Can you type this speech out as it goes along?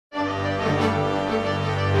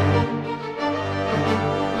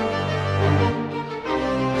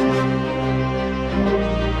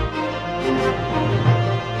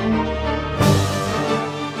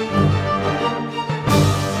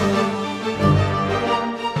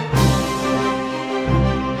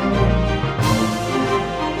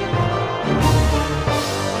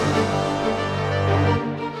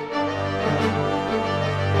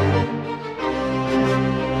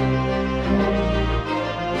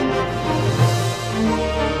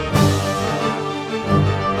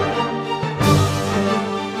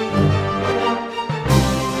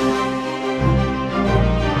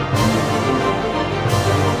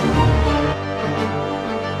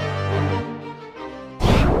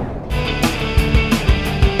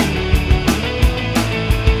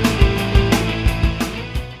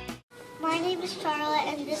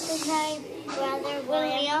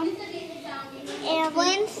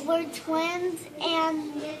twins,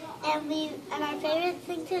 and our favorite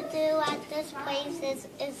thing to do at this place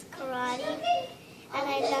is karate, and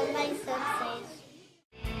I love my senseis.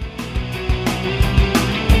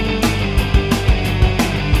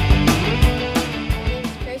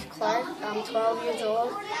 I'm 12 years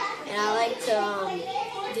old, and I like to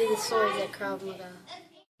do the swords at Krav Maga.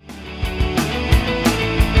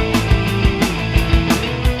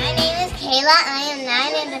 My name is Kayla, I am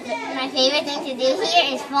 9, and my favorite thing to do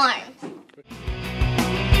here is farm.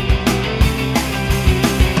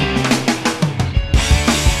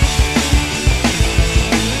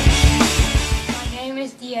 My name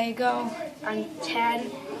is Diego, I'm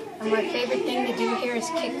 10, and my favorite thing to do here is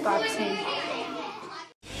kickboxing.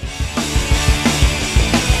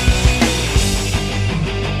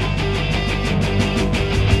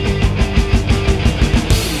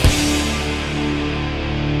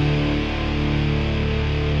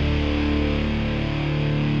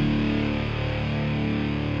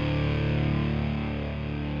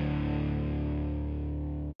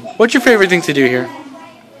 What's your favorite thing to do here?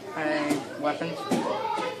 Weapons,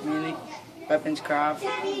 mainly. Weapons, Krav,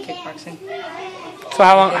 kickboxing. So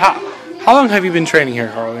how long have you been training here,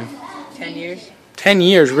 Carly? 10 years. 10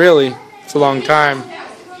 years, really? It's a long time.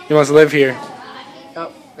 You must live here.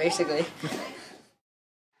 Oh, basically.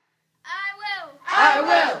 I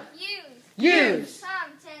will Use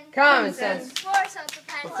common sense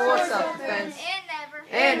before self-defense,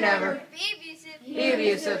 and never be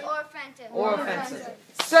abusive or offensive.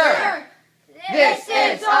 Sir, this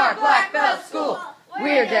is our Black Belt School.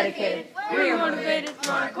 We are dedicated, we are motivated,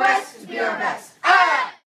 on a quest to be our best.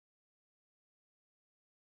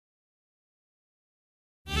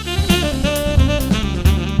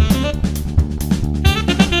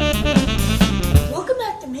 Welcome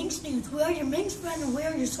back to Minx News. We are your Minx friend, and we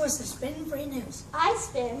are your source of spin free news. I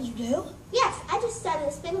spin. You do? Yes, I just started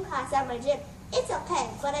a spin class at my gym. It's okay,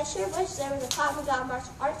 but I sure wish there was a Krav Maga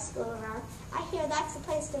Martial Arts school around. I hear that's the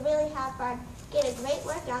place to really have fun, get a great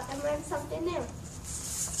workout, and learn something new.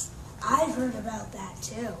 I've heard about that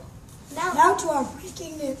too. Now to our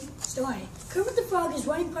breaking news story. Kermit the Frog is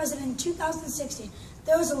running president in 2016.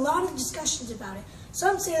 There was a lot of discussions about it.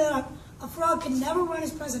 Some say that a frog can never run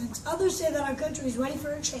as president. Others say that our country is ready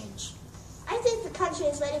for a change. I think the country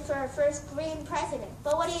is ready for our first green president.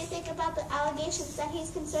 But what do you think about the allegations that he's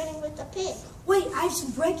concerning with the pig? Wait, I have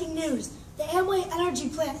some breaking news. The Amway energy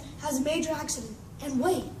plant has a major accident. And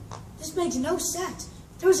wait, this makes no sense.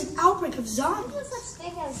 There was an outbreak of zombies. There's no such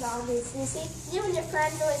thing as zombies, you see. You and your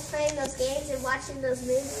friends always playing those games and watching those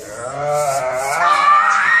movies.